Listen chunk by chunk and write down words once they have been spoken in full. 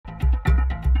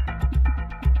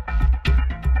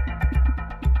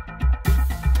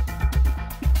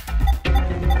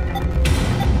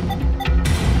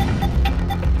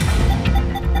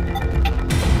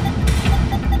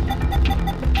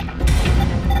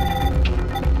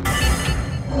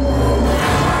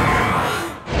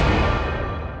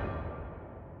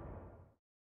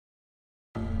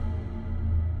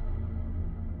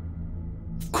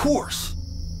course!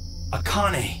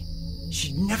 Akane.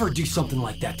 She'd never do something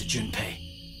like that to Junpei.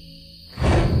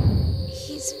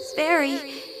 He's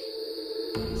very...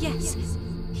 Yes,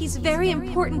 he's very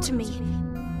important to me.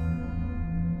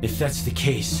 If that's the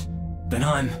case, then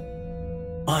I'm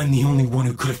the only one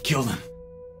who could have killed him.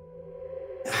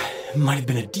 It might have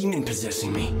been a demon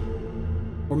possessing me.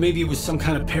 Or maybe it was some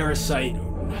kind of parasite,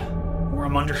 or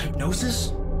I'm under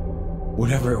hypnosis?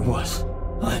 Whatever it was,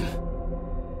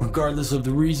 regardless of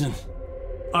the reason,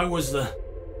 I was the...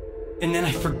 And then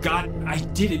I forgot I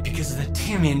did it because of the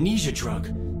damn amnesia drug.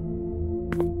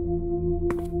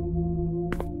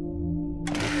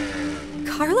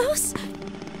 Carlos?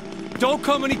 Don't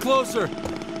come any closer!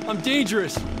 I'm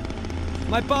dangerous.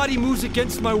 My body moves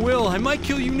against my will. I might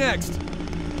kill you next.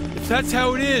 If that's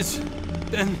how it is,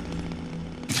 then...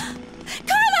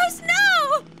 Carlos,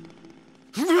 no!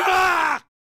 Ah!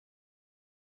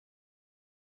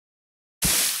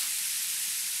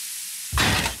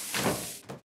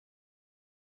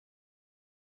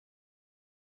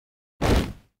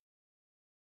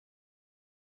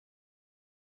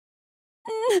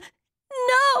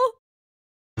 No!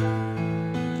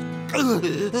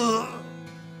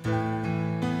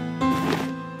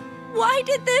 Why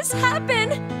did this happen?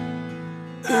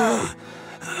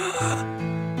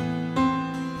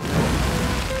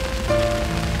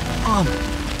 Mom,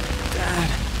 Dad.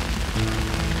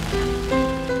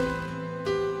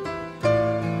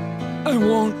 I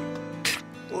won't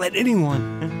let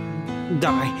anyone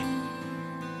die.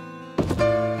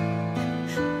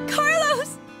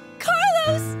 Carlos!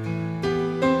 Carlos!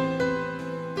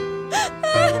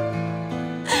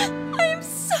 I'm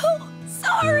so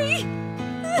sorry!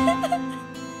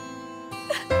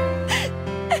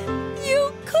 You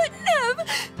couldn't have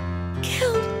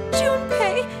killed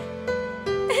Junpei.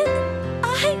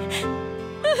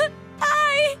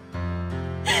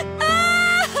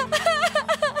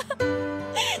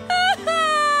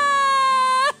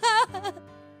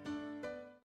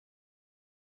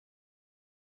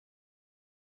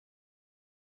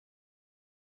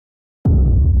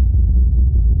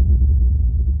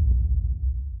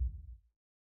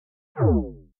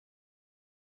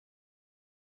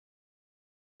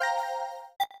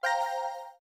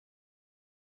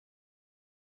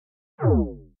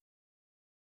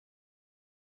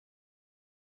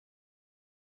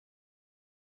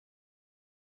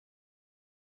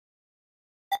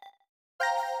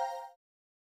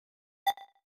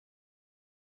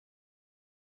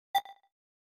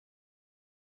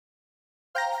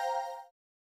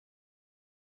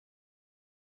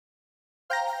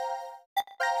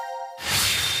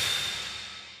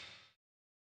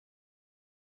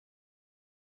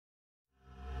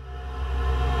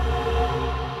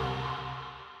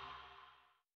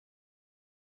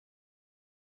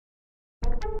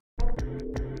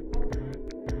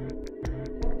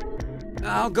 And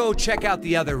I'll go check out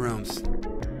the other rooms.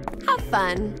 Have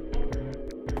fun.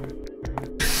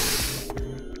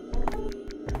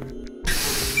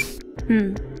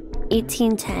 Hmm.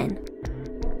 1810.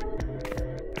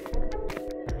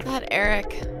 That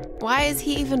Eric. Why is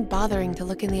he even bothering to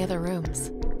look in the other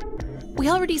rooms? We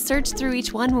already searched through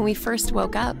each one when we first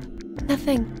woke up.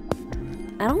 Nothing.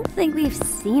 I don't think we've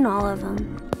seen all of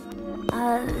them.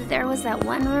 There was that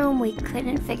one room we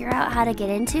couldn't figure out how to get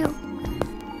into.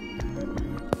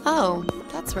 Oh,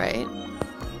 that's right.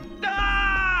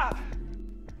 Ah!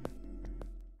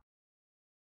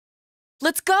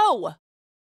 Let's go!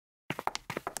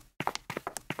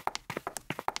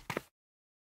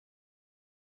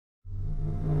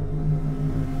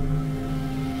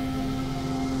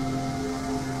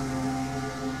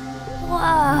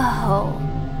 Whoa!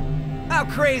 How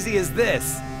crazy is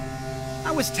this?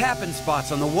 I was tapping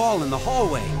spots on the wall in the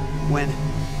hallway when...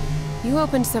 You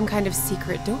opened some kind of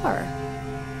secret door.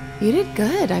 You did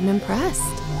good, I'm impressed.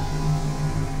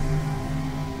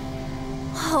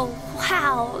 Oh,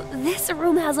 wow! This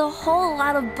room has a whole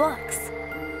lot of books.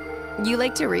 You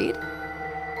like to read?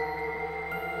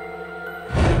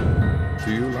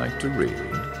 Do you like to read?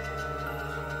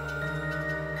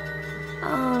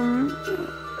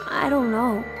 I don't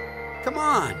know. Come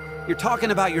on, you're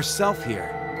talking about yourself here.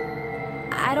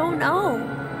 I don't know.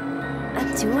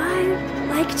 Do I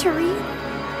like to read?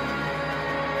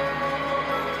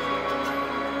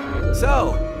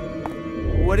 So,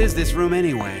 what is this room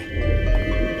anyway?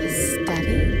 A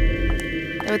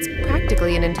study? Though it's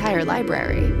practically an entire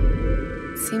library.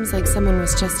 Seems like someone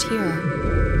was just here.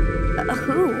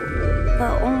 Who?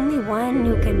 The only one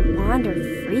who can wander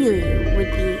freely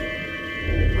would be...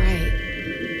 Right.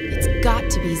 It's got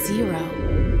to be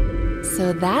Zero.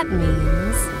 So that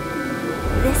means...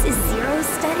 This is Zero's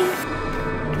study?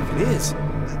 If it is,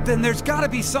 Then there's gotta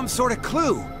be some sort of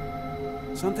clue.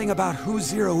 Something about who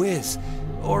Zero is,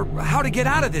 or how to get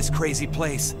out of this crazy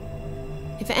place.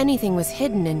 If anything was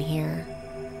hidden in here...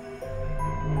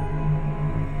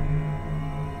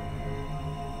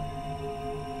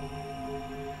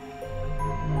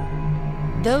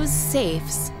 Those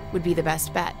safes would be the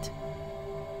best bet.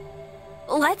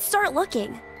 Let's start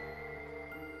looking.